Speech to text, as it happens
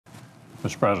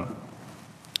Mr. President.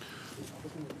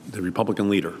 The Republican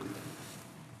leader.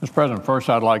 Mr. President,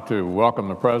 first I'd like to welcome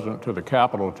the President to the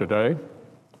Capitol today.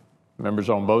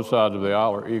 Members on both sides of the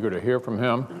aisle are eager to hear from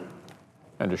him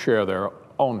and to share their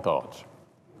own thoughts.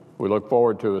 We look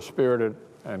forward to a spirited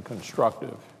and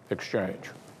constructive exchange.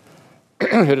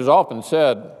 It is often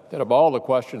said that of all the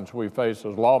questions we face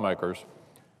as lawmakers,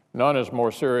 none is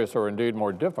more serious or indeed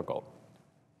more difficult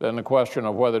than the question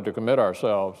of whether to commit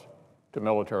ourselves to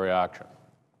military action.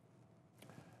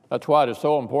 That's why it is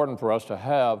so important for us to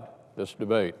have this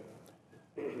debate,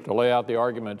 to lay out the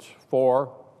arguments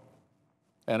for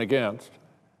and against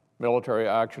military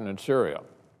action in Syria,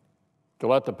 to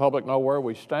let the public know where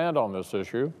we stand on this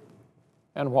issue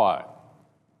and why.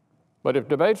 But if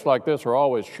debates like this are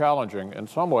always challenging, in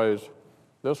some ways,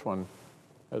 this one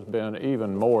has been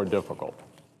even more difficult.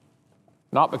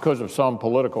 Not because of some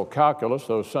political calculus,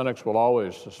 though cynics will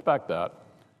always suspect that.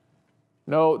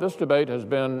 No, this debate has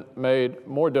been made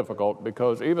more difficult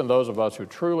because even those of us who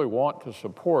truly want to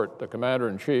support the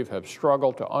Commander-in-Chief have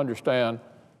struggled to understand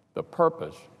the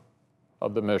purpose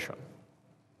of the mission.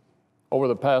 Over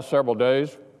the past several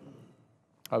days,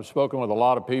 I've spoken with a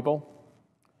lot of people,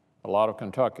 a lot of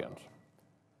Kentuckians.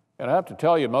 And I have to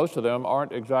tell you, most of them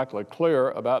aren't exactly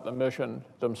clear about the mission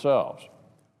themselves,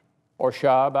 or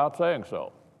shy about saying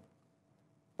so.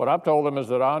 What I've told them is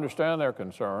that I understand their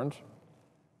concerns.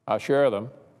 I share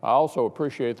them. I also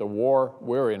appreciate the war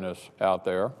weariness out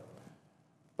there.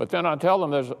 But then I tell them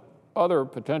there's other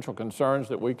potential concerns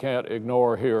that we can't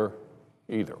ignore here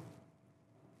either.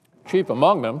 Chief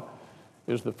among them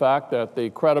is the fact that the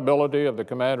credibility of the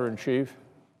Commander-in-Chief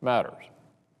matters.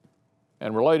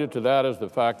 And related to that is the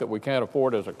fact that we can't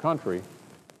afford as a country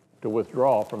to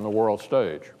withdraw from the world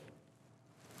stage.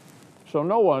 So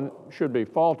no one should be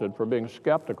faulted for being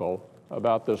skeptical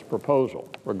about this proposal,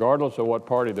 regardless of what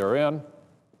party they're in,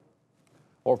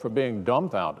 or for being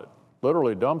dumbfounded,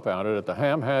 literally dumbfounded at the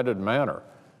ham-handed manner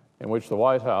in which the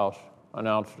White House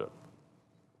announced it.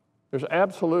 There's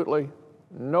absolutely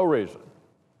no reason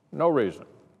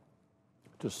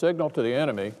to signal to the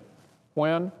enemy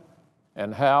when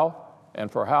and how and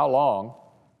for how long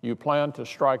you plan to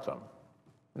strike them.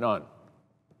 None.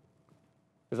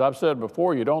 As I've said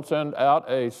before, you don't send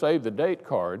out a save-the-date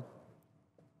card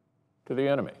to the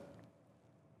enemy.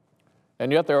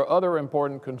 And yet there are other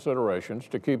important considerations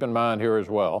to keep in mind here as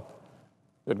well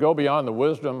that go beyond the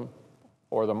wisdom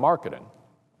or the marketing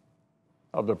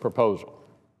of the proposal.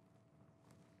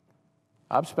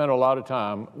 I've spent a lot of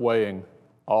time weighing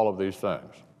all of these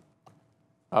things.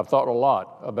 I've thought a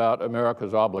lot about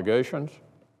America's obligations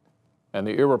and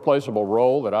the irreplaceable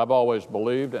role that I've always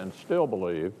believed and still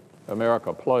believe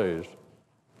America plays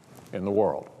in the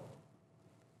world.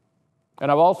 And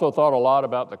I've also thought a lot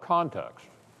about the context,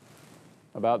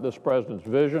 about this president's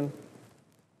vision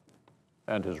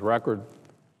and his record,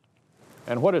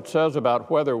 and what it says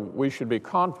about whether we should be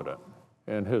confident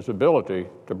in his ability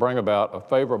to bring about a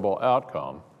favorable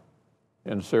outcome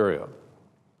in Syria.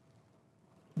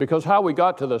 Because how we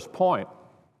got to this point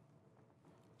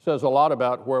says a lot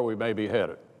about where we may be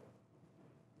headed.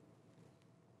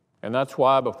 And that's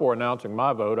why, before announcing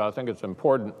my vote, I think it's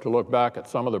important to look back at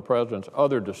some of the president's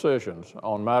other decisions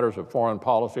on matters of foreign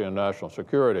policy and national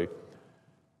security,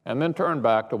 and then turn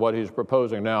back to what he's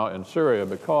proposing now in Syria,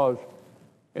 because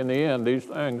in the end, these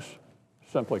things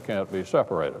simply can't be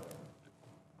separated.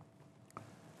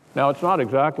 Now, it's not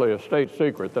exactly a state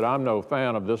secret that I'm no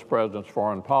fan of this president's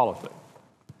foreign policy.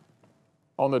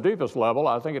 On the deepest level,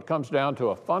 I think it comes down to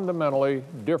a fundamentally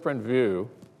different view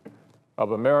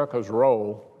of America's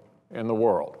role in the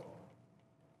world.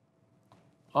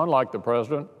 Unlike the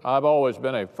president, I've always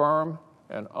been a firm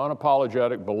and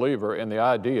unapologetic believer in the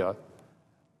idea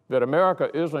that America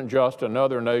isn't just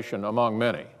another nation among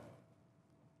many,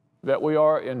 that we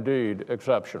are indeed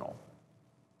exceptional.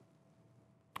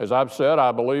 As I've said,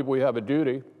 I believe we have a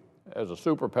duty as a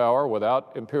superpower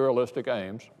without imperialistic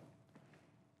aims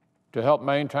to help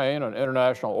maintain an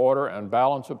international order and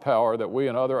balance of power that we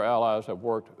and other allies have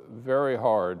worked very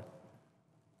hard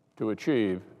to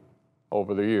achieve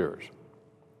over the years.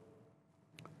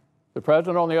 The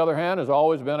president, on the other hand, has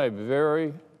always been a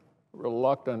very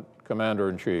reluctant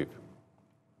commander-in-chief.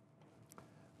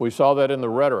 We saw that in the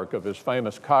rhetoric of his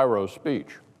famous Cairo speech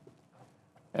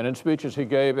and in speeches he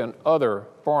gave in other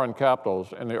foreign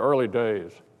capitals in the early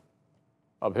days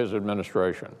of his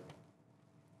administration.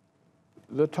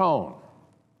 The tone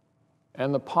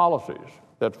and the policies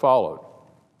that followed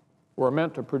were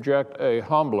meant to project a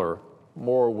humbler,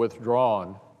 more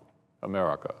withdrawn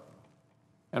America.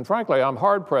 And frankly, I'm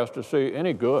hard-pressed to see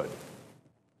any good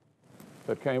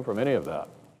that came from any of that.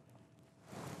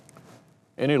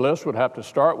 Any list would have to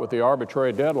start with the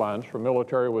arbitrary deadlines for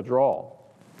military withdrawal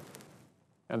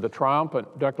and the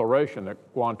triumphant declaration that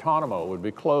Guantanamo would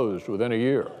be closed within a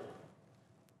year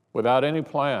without any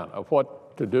plan of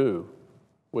what to do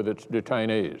with its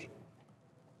detainees.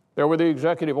 There were the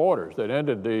executive orders that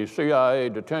ended the CIA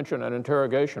detention and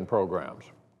interrogation programs.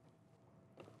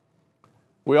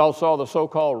 We all saw the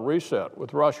so-called reset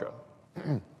with Russia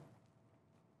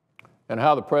and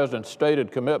how the president's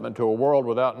stated commitment to a world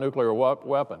without nuclear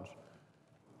weapons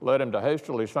led him to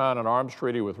hastily sign an arms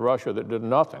treaty with Russia that did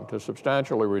nothing to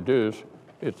substantially reduce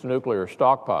its nuclear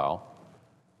stockpile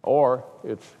or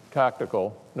its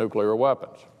tactical nuclear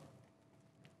weapons.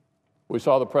 We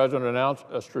saw the president announce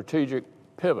a strategic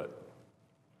pivot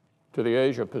to the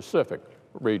Asia-Pacific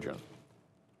region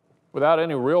without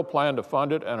any real plan to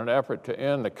fund it and an effort to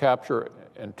end the capture,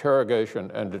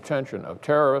 interrogation, and detention of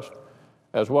terrorists,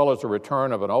 as well as the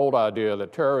return of an old idea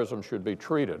that terrorism should be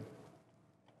treated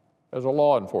as a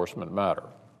law enforcement matter.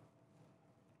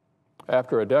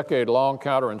 After a decade-long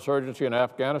counterinsurgency in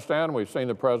Afghanistan, we've seen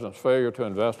the president's failure to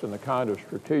invest in the kind of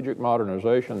strategic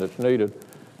modernization that's needed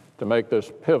to make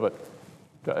this pivot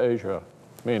to Asia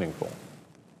meaningful.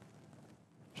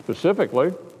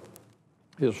 Specifically,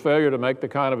 his failure to make the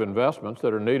kind of investments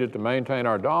that are needed to maintain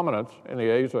our dominance in the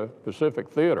Asia-Pacific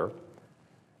theater,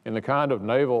 in the kind of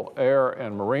naval, air,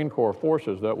 and Marine Corps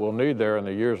forces that we'll need there in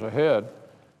the years ahead,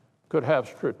 could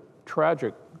have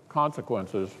tragic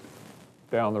consequences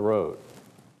down the road.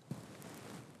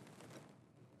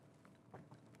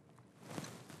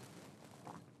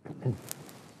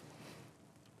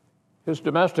 His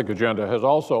domestic agenda has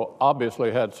also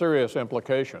obviously had serious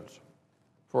implications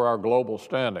for our global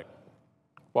standing.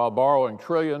 While borrowing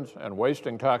trillions and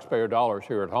wasting taxpayer dollars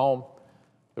here at home,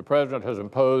 the president has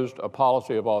imposed a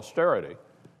policy of austerity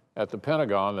at the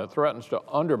Pentagon that threatens to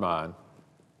undermine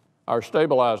our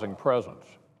stabilizing presence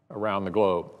around the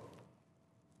globe.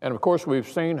 And of course, we've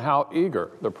seen how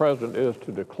eager the president is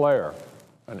to declare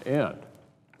an end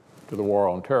to the war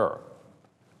on terror.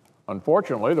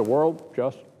 Unfortunately, the world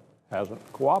just hasn't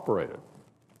cooperated.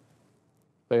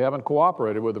 They haven't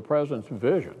cooperated with the president's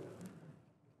vision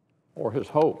or his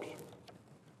hopes.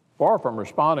 Far from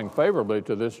responding favorably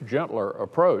to this gentler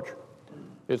approach,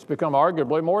 it's become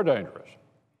arguably more dangerous.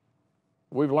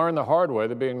 We've learned the hard way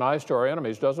that being nice to our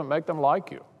enemies doesn't make them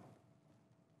like you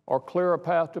or clear a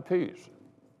path to peace.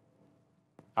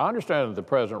 I understand that the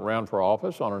president ran for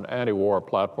office on an anti-war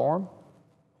platform,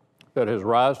 that his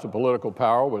rise to political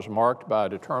power was marked by a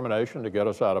determination to get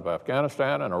us out of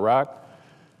Afghanistan and Iraq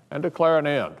and declare an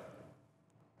end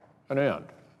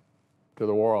to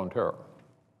the war on terror.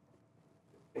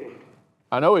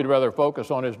 I know he'd rather focus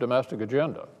on his domestic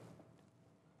agenda,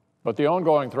 but the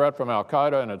ongoing threat from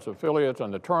al-Qaeda and its affiliates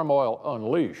and the turmoil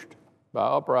unleashed by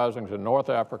uprisings in North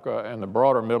Africa and the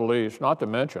broader Middle East, not to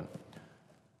mention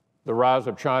the rise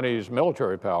of Chinese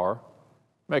military power,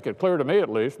 make it clear to me at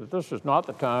least that this is not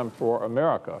the time for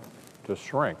America to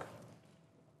shrink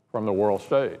from the world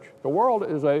stage. The world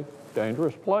is a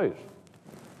dangerous place.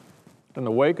 In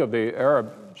the wake of the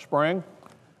Arab Spring,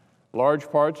 large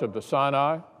parts of the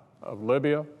Sinai, of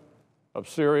Libya, of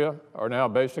Syria are now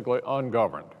basically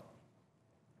ungoverned.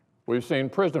 We've seen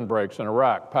prison breaks in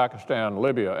Iraq, Pakistan,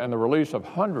 Libya, and the release of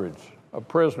hundreds of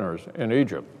prisoners in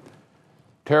Egypt.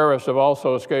 Terrorists have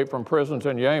also escaped from prisons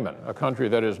in Yemen, a country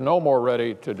that is no more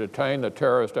ready to detain the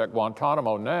terrorists at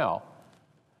Guantanamo now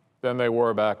than they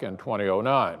were back in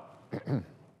 2009.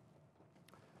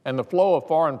 And the flow of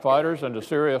foreign fighters into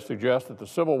Syria suggests that the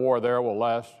civil war there will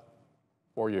last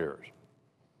for years,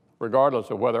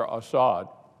 regardless of whether Assad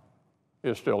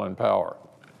is still in power.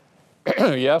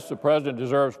 Yes, the president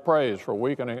deserves praise for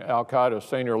weakening al-Qaeda's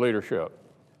senior leadership,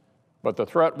 but the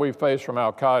threat we face from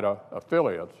al-Qaeda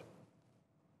affiliates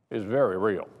is very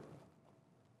real.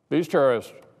 These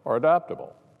terrorists are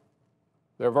adaptable.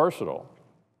 They're versatile,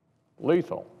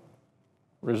 lethal,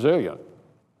 resilient,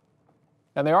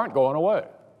 and they aren't going away.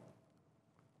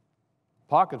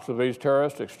 Pockets of these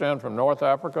terrorists extend from North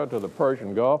Africa to the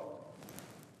Persian Gulf,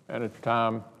 and it's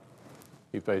time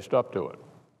he faced up to it.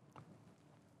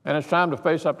 And it's time to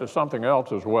face up to something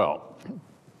else as well.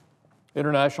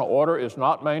 International order is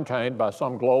not maintained by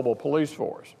some global police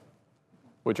force,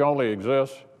 which only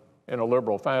exists in a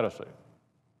liberal fantasy.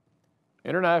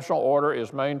 International order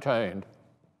is maintained,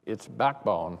 its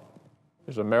backbone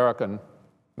is American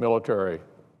military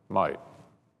might.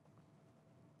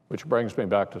 Which brings me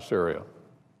back to Syria.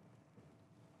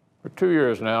 For 2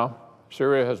 years now,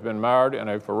 Syria has been mired in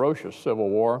a ferocious civil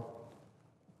war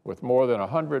with more than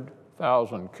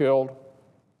 100,000 killed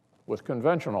with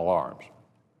conventional arms.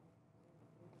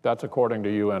 That's according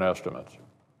to UN estimates.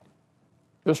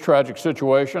 This tragic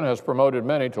situation has promoted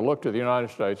many to look to the United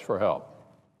States for help.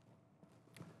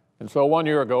 And so 1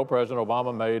 year ago, President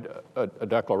Obama made a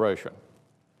declaration.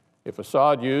 If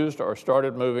Assad used or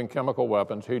started moving chemical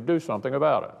weapons, he'd do something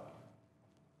about it.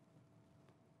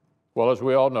 Well, as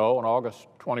we all know, on August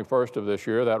 21st of this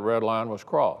year, that red line was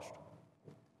crossed.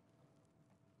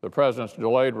 The president's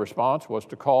delayed response was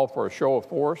to call for a show of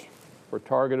force for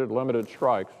targeted, limited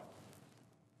strikes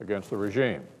against the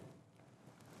regime.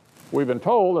 We've been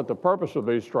told that the purpose of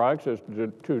these strikes is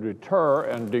to deter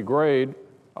and degrade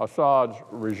Assad's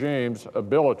regime's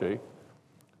ability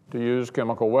to use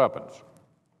chemical weapons.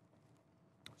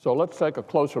 So let's take a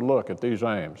closer look at these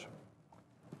aims.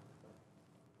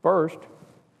 First,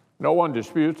 no one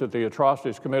disputes that the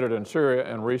atrocities committed in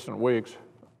Syria in recent weeks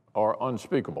are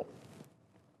unspeakable.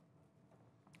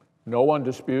 No one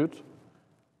disputes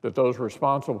that those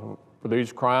responsible for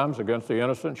these crimes against the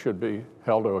innocent should be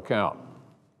held to account.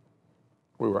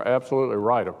 We were absolutely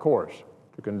right, of course,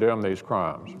 to condemn these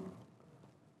crimes.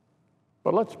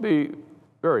 But let's be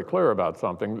very clear about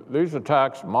something. These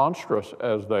attacks, monstrous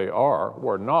as they are,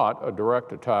 were not a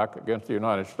direct attack against the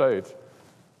United States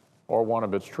or one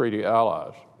of its treaty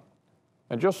allies.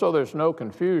 And just so there's no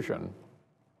confusion,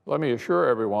 let me assure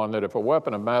everyone that if a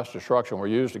weapon of mass destruction were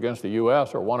used against the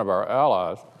U.S. or one of our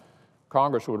allies,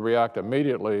 Congress would react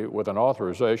immediately with an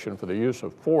authorization for the use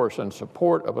of force in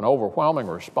support of an overwhelming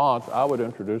response. I would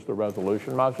introduce the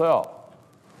resolution myself.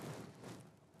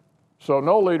 So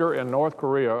no leader in North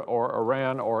Korea or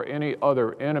Iran or any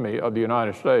other enemy of the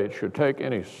United States should take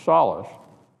any solace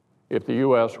if the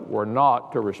U.S. were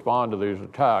not to respond to these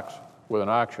attacks with an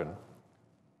action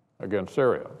against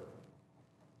Syria.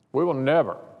 We will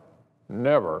never,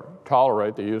 never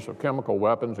tolerate the use of chemical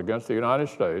weapons against the United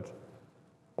States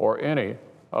or any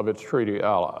of its treaty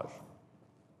allies.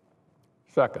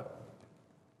 Second,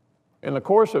 in the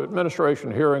course of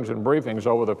administration hearings and briefings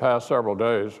over the past several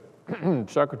days,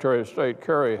 Secretary of State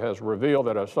Kerry has revealed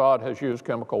that Assad has used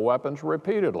chemical weapons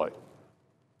repeatedly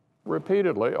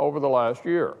over the last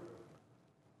year.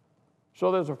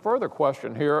 So there's a further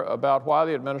question here about why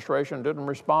the administration didn't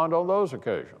respond on those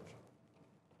occasions.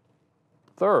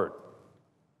 Third,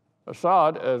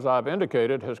 Assad, as I've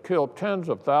indicated, has killed tens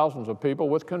of thousands of people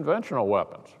with conventional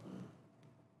weapons.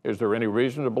 Is there any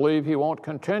reason to believe he won't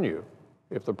continue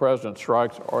if the president's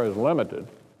strikes are as limited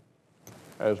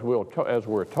as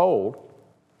we're told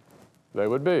they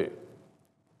would be?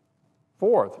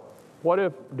 Fourth, what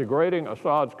if degrading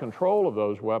Assad's control of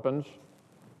those weapons,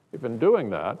 if in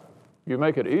doing that, you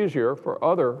make it easier for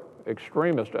other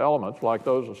extremist elements like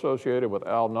those associated with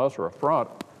al-Nusra Front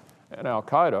and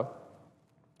al-Qaeda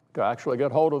to actually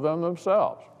get hold of them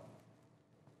themselves?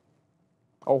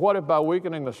 Or what if by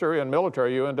weakening the Syrian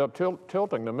military, you end up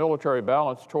tilting the military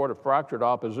balance toward a fractured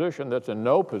opposition that's in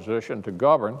no position to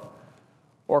govern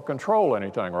or control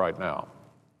anything right now?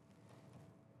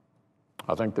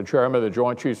 I think the chairman of the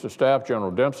Joint Chiefs of Staff,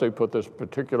 General Dempsey, put this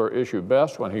particular issue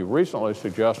best when he recently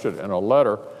suggested in a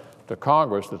letter to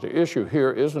Congress that the issue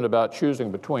here isn't about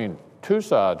choosing between two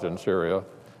sides in Syria,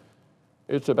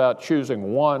 it's about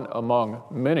choosing one among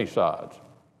many sides.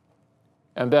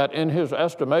 And that in his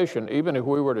estimation, even if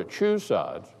we were to choose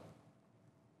sides,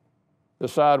 the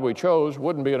side we chose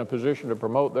wouldn't be in a position to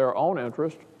promote their own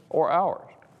interest or ours.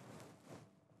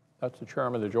 That's the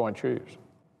chairman of the Joint Chiefs.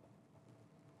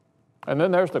 And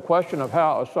then there's the question of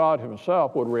how Assad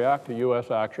himself would react to U.S.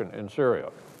 action in Syria.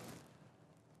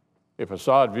 If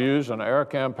Assad views an air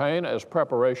campaign as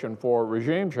preparation for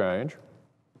regime change,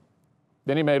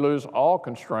 then he may lose all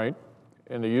constraint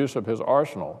in the use of his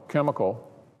arsenal, chemical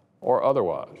or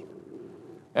otherwise,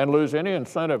 and lose any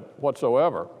incentive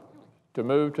whatsoever to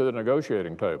move to the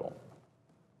negotiating table.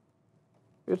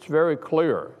 It's very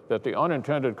clear that the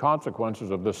unintended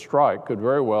consequences of this strike could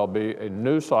very well be a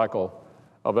new cycle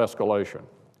of escalation,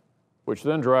 which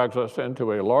then drags us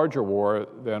into a larger war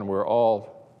than we're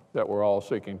all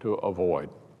seeking to avoid.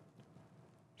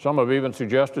 Some have even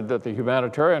suggested that the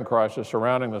humanitarian crisis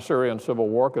surrounding the Syrian civil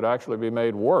war could actually be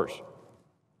made worse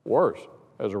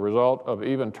as a result of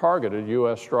even targeted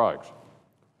U.S. strikes.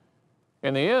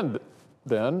 In the end,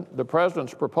 then, the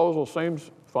president's proposal seems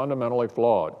fundamentally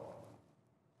flawed,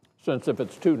 since if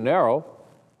it's too narrow,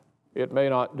 it may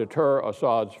not deter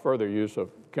Assad's further use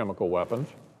of chemical weapons,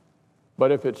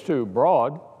 but if it's too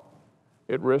broad,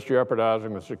 it risks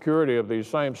jeopardizing the security of these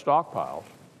same stockpiles,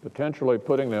 potentially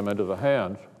putting them into the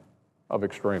hands of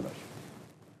extremists.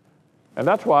 And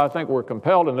that's why I think we're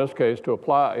compelled in this case to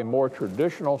apply a more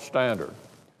traditional standard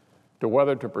to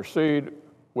whether to proceed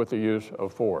with the use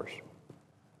of force.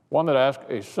 One that asks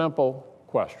a simple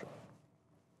question: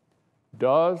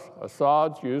 does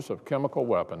Assad's use of chemical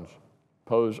weapons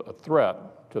pose a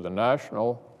threat to the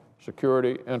national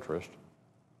security interest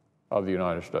of the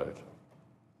United States?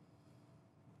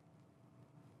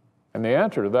 And the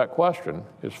answer to that question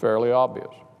is fairly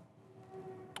obvious.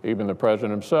 Even the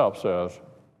President himself says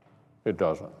it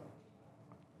doesn't.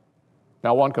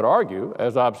 Now, one could argue,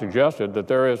 as I've suggested, that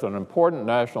there is an important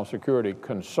national security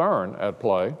concern at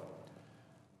play,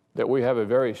 that we have a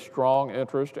very strong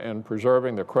interest in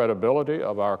preserving the credibility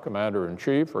of our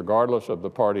commander-in-chief, regardless of the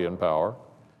party in power,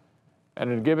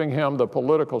 and in giving him the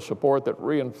political support that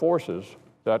reinforces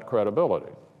that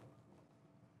credibility.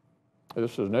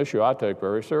 This is an issue I take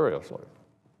very seriously.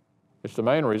 It's the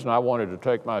main reason I wanted to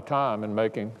take my time in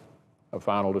making a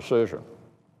final decision.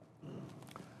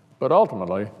 But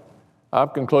ultimately,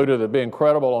 I've concluded that being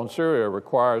credible on Syria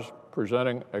requires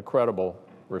presenting a credible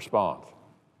response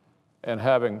and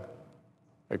having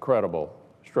a credible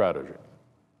strategy.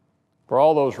 For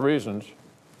all those reasons,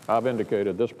 I've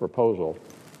indicated this proposal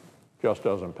just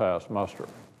doesn't pass muster.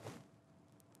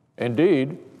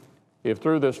 Indeed, if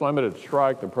through this limited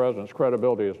strike the President's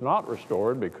credibility is not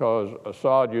restored because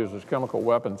Assad uses chemical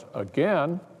weapons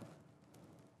again,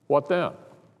 what then?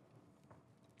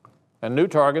 And new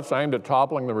targets aimed at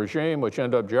toppling the regime, which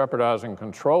end up jeopardizing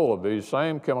control of these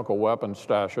same chemical weapons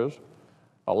stashes,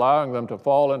 allowing them to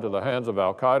fall into the hands of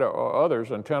al-Qaeda or others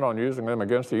intent on using them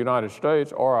against the United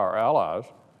States or our allies,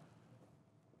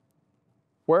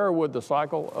 where would the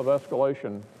cycle of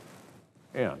escalation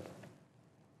end?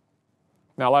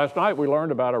 Now, last night we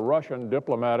learned about a Russian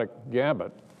diplomatic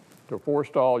gambit to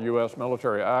forestall U.S.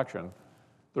 military action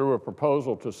through a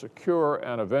proposal to secure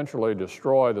and eventually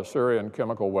destroy the Syrian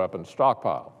chemical weapons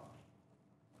stockpile.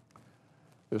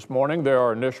 This morning, there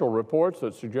are initial reports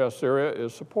that suggest Syria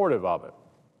is supportive of it.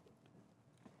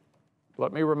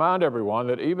 Let me remind everyone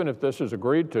that even if this is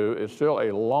agreed to, it's still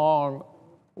a long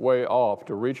way off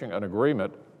to reaching an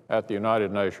agreement at the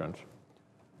United Nations,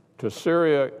 to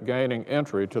Syria gaining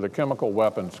entry to the Chemical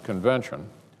Weapons Convention,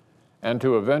 and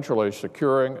to eventually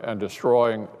securing and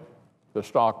destroying the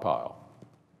stockpile.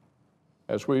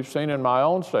 As we've seen in my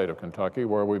own state of Kentucky,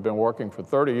 where we've been working for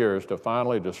 30 years to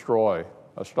finally destroy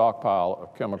a stockpile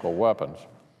of chemical weapons,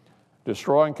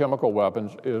 destroying chemical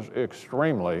weapons is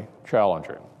extremely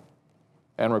challenging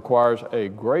and requires a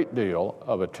great deal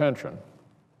of attention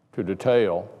to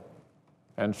detail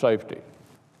and safety.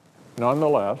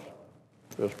 Nonetheless,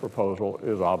 this proposal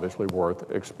is obviously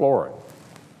worth exploring.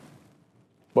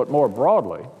 But more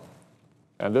broadly,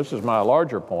 and this is my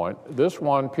larger point, this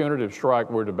one punitive strike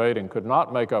we're debating could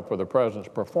not make up for the President's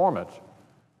performance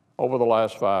over the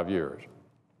last 5 years.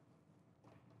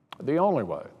 The only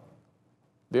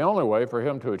way for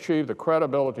him to achieve the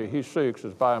credibility he seeks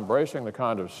is by embracing the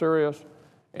kind of serious,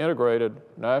 integrated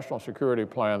national security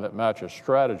plan that matches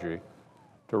strategy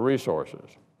to resources,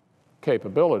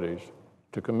 capabilities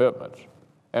to commitments,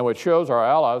 and which shows our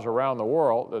allies around the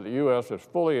world that the U.S. is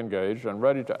fully engaged and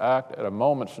ready to act at a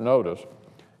moment's notice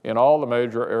in all the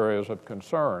major areas of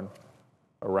concern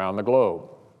around the globe,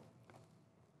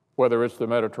 whether it's the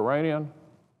Mediterranean,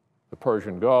 the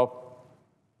Persian Gulf,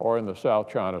 or in the South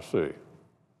China Sea.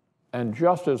 And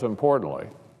just as importantly,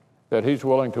 that he's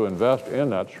willing to invest in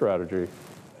that strategy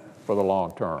for the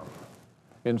long term.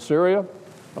 In Syria,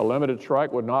 a limited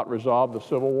strike would not resolve the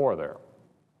civil war there,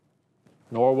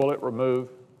 nor will it remove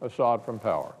Assad from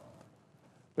power.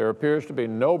 There appears to be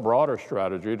no broader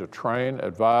strategy to train,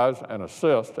 advise, and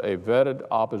assist a vetted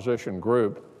opposition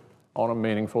group on a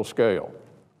meaningful scale,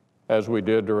 as we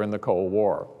did during the Cold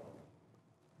War.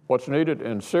 What's needed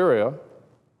in Syria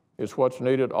is what's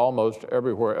needed almost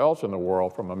everywhere else in the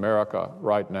world from America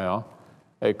right now,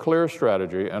 a clear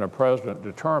strategy and a president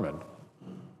determined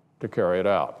to carry it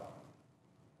out.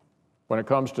 When it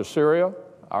comes to Syria,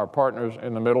 our partners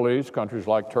in the Middle East, countries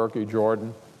like Turkey,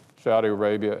 Jordan, Saudi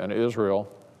Arabia, and Israel,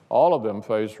 all of them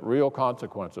face real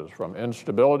consequences from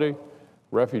instability,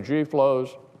 refugee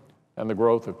flows, and the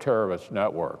growth of terrorist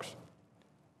networks.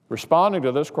 Responding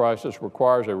to this crisis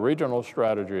requires a regional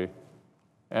strategy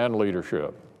and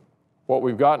leadership. What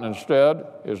we've gotten instead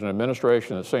is an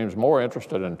administration that seems more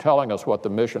interested in telling us what the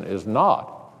mission is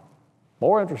not,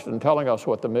 more interested in telling us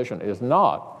what the mission is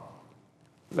not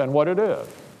than what it is.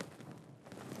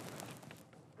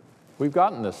 We've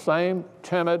gotten the same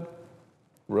timid,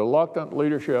 reluctant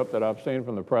leadership that I've seen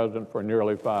from the President for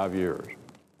nearly 5 years.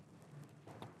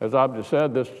 As I've just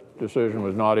said, this decision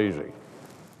was not easy.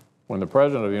 When the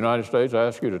President of the United States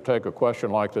asks you to take a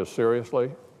question like this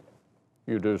seriously,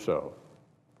 you do so.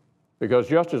 Because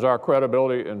just as our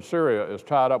credibility in Syria is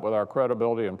tied up with our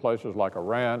credibility in places like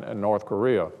Iran and North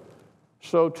Korea,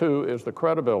 so too is the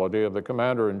credibility of the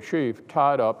Commander-in-Chief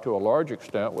tied up to a large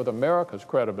extent with America's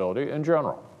credibility in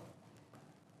general.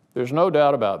 There's no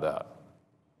doubt about that.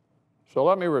 So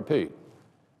let me repeat.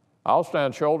 I'll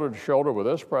stand shoulder to shoulder with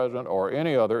this president or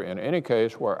any other in any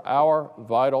case where our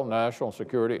vital national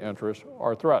security interests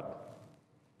are threatened,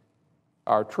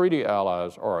 our treaty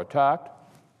allies are attacked,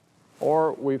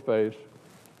 or we face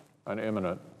an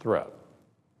imminent threat.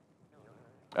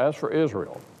 As for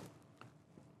Israel,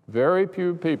 very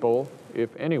few people, if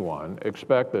anyone,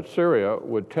 expect that Syria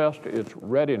would test its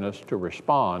readiness to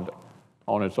respond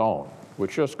on its own,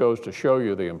 which just goes to show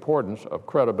you the importance of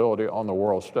credibility on the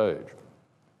world stage.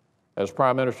 As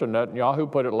Prime Minister Netanyahu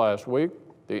put it last week,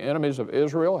 the enemies of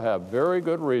Israel have very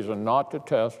good reason not to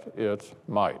test its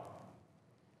might.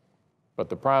 But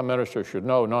the Prime Minister should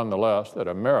know nonetheless that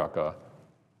America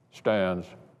stands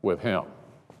with him.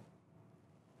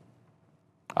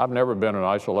 I've never been an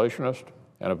isolationist,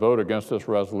 and a vote against this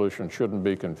resolution shouldn't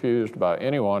be confused by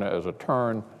anyone as a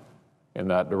turn in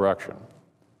that direction.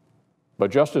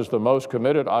 But just as the most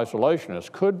committed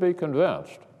isolationist could be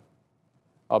convinced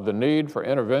of the need for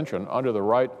intervention under the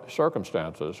right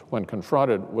circumstances when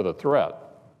confronted with a threat,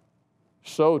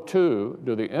 so too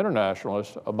do the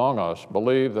internationalists among us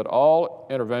believe that all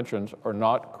interventions are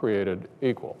not created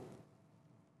equal.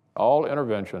 All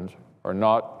interventions are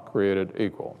not created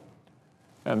equal.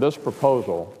 And this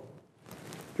proposal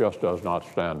just does not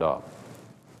stand up.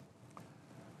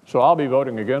 So I'll be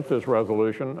voting against this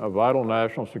resolution. A vital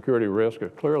national security risk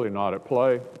is clearly not at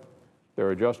play. There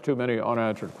are just too many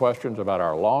unanswered questions about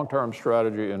our long-term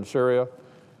strategy in Syria,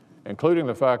 including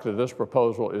the fact that this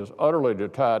proposal is utterly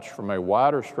detached from a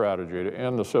wider strategy to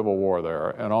end the civil war there.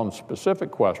 And on the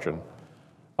specific question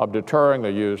of deterring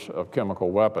the use of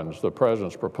chemical weapons, the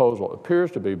president's proposal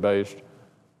appears to be based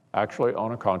actually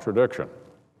on a contradiction.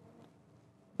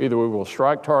 Either we will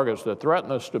strike targets that threaten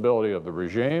the stability of the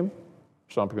regime,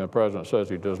 something the president says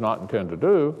he does not intend to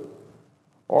do,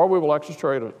 or we will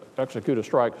execute a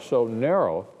strike so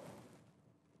narrow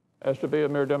as to be a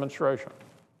mere demonstration.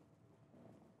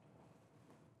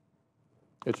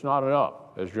 It's not enough,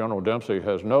 as General Dempsey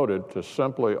has noted, to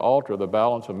simply alter the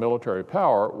balance of military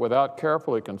power without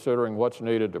carefully considering what's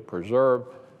needed to preserve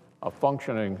a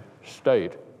functioning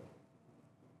state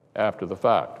after the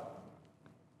fact.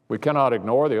 We cannot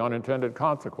ignore the unintended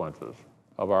consequences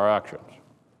of our actions,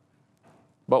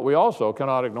 but we also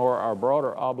cannot ignore our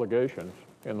broader obligations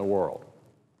in the world.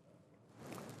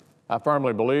 I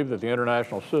firmly believe that the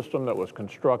international system that was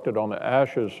constructed on the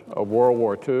ashes of World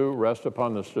War II rests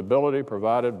upon the stability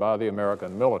provided by the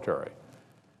American military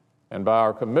and by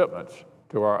our commitments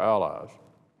to our allies.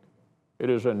 It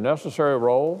is a necessary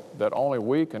role that only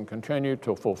we can continue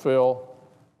to fulfill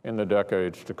in the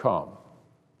decades to come.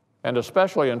 And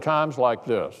especially in times like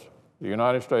this, the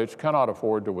United States cannot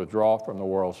afford to withdraw from the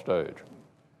world stage.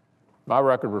 My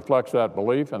record reflects that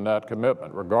belief and that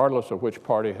commitment, regardless of which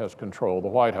party has control of the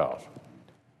White House.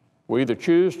 We either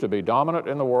choose to be dominant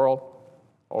in the world,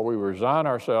 or we resign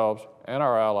ourselves and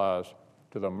our allies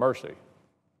to the mercy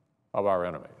of our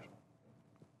enemies.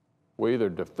 We either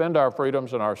defend our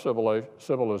freedoms and our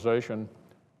civilization,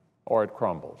 or it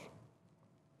crumbles.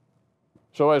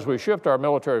 So as we shift our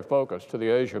military focus to the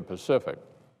Asia-Pacific,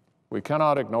 we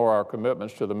cannot ignore our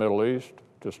commitments to the Middle East,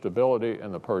 to stability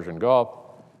in the Persian Gulf,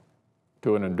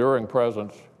 to an enduring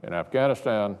presence in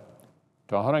Afghanistan,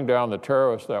 to hunting down the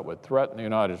terrorists that would threaten the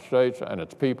United States and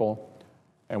its people.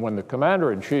 And when the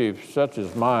commander-in-chief sets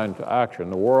his mind to action,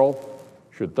 the world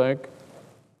should think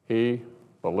he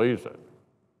believes it.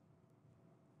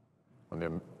 When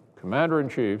the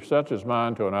commander-in-chief sets his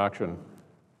mind to an action,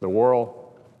 the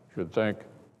world should think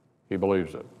he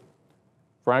believes it.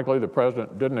 Frankly, the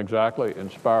president didn't exactly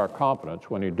inspire confidence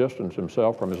when he distanced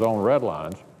himself from his own red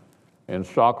lines in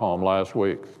Stockholm last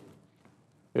week.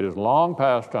 It is long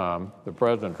past time the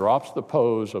president drops the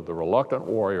pose of the reluctant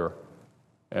warrior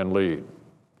and lead.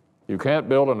 You can't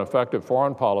build an effective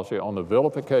foreign policy on the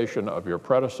vilification of your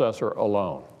predecessor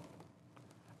alone.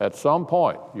 At some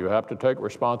point, you have to take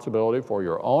responsibility for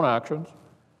your own actions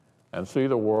and see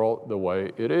the world the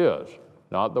way it is,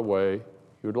 not the way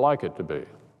you'd like it to be.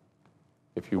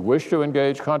 If you wish to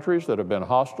engage countries that have been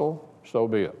hostile, so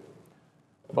be it.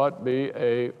 But be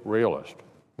a realist.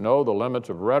 Know the limits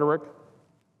of rhetoric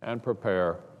and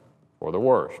prepare for the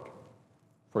worst.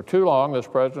 For too long, this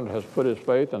president has put his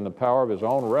faith in the power of his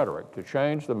own rhetoric to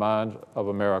change the minds of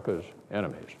America's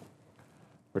enemies.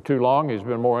 For too long, he's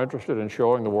been more interested in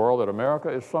showing the world that America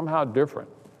is somehow different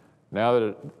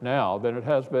now than it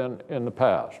has been in the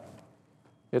past.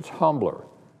 It's humbler.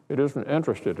 It isn't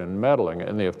interested in meddling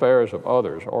in the affairs of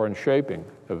others or in shaping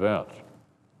events.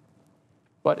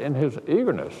 But in his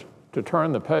eagerness to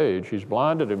turn the page, he's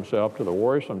blinded himself to the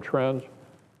worrisome trends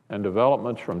and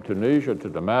developments from Tunisia to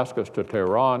Damascus to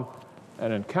Tehran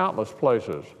and in countless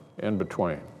places in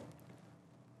between.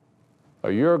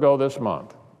 A year ago this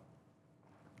month,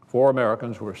 4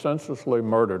 Americans were senselessly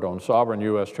murdered on sovereign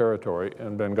U.S. territory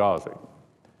in Benghazi.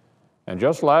 And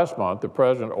just last month, the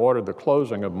President ordered the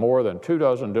closing of more than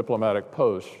 24 diplomatic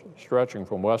posts stretching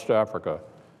from West Africa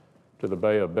to the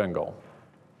Bay of Bengal.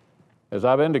 As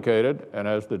I've indicated, and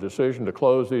as the decision to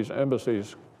close these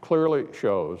embassies clearly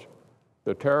shows,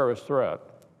 the terrorist threat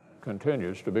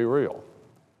continues to be real.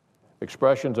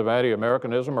 Expressions of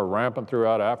anti-Americanism are rampant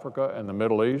throughout Africa and the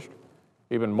Middle East,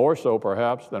 even more so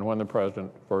perhaps than when the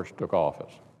President first took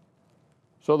office.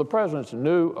 So the President's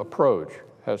new approach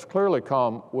has clearly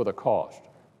come with a cost.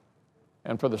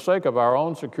 And for the sake of our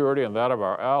own security and that of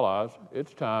our allies,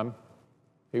 it's time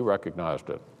he recognized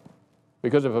it.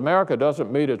 Because if America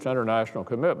doesn't meet its international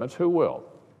commitments, who will?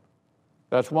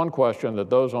 That's one question that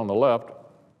those on the left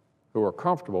who are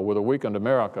comfortable with a weakened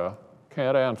America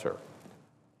can't answer,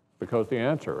 because the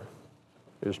answer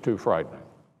is too frightening.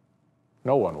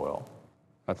 No one will.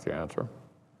 That's the answer.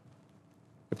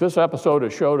 If this episode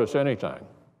has showed us anything,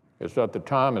 it's that the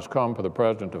time has come for the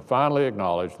President to finally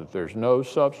acknowledge that there's no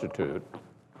substitute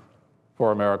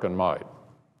for American might.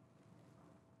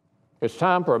 It's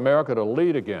time for America to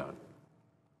lead again,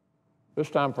 this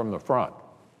time from the front.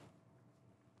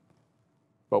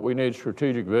 But we need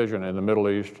strategic vision in the Middle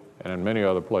East and in many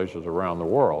other places around the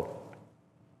world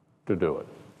to do it.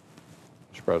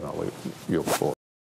 Mr. President, you have the floor.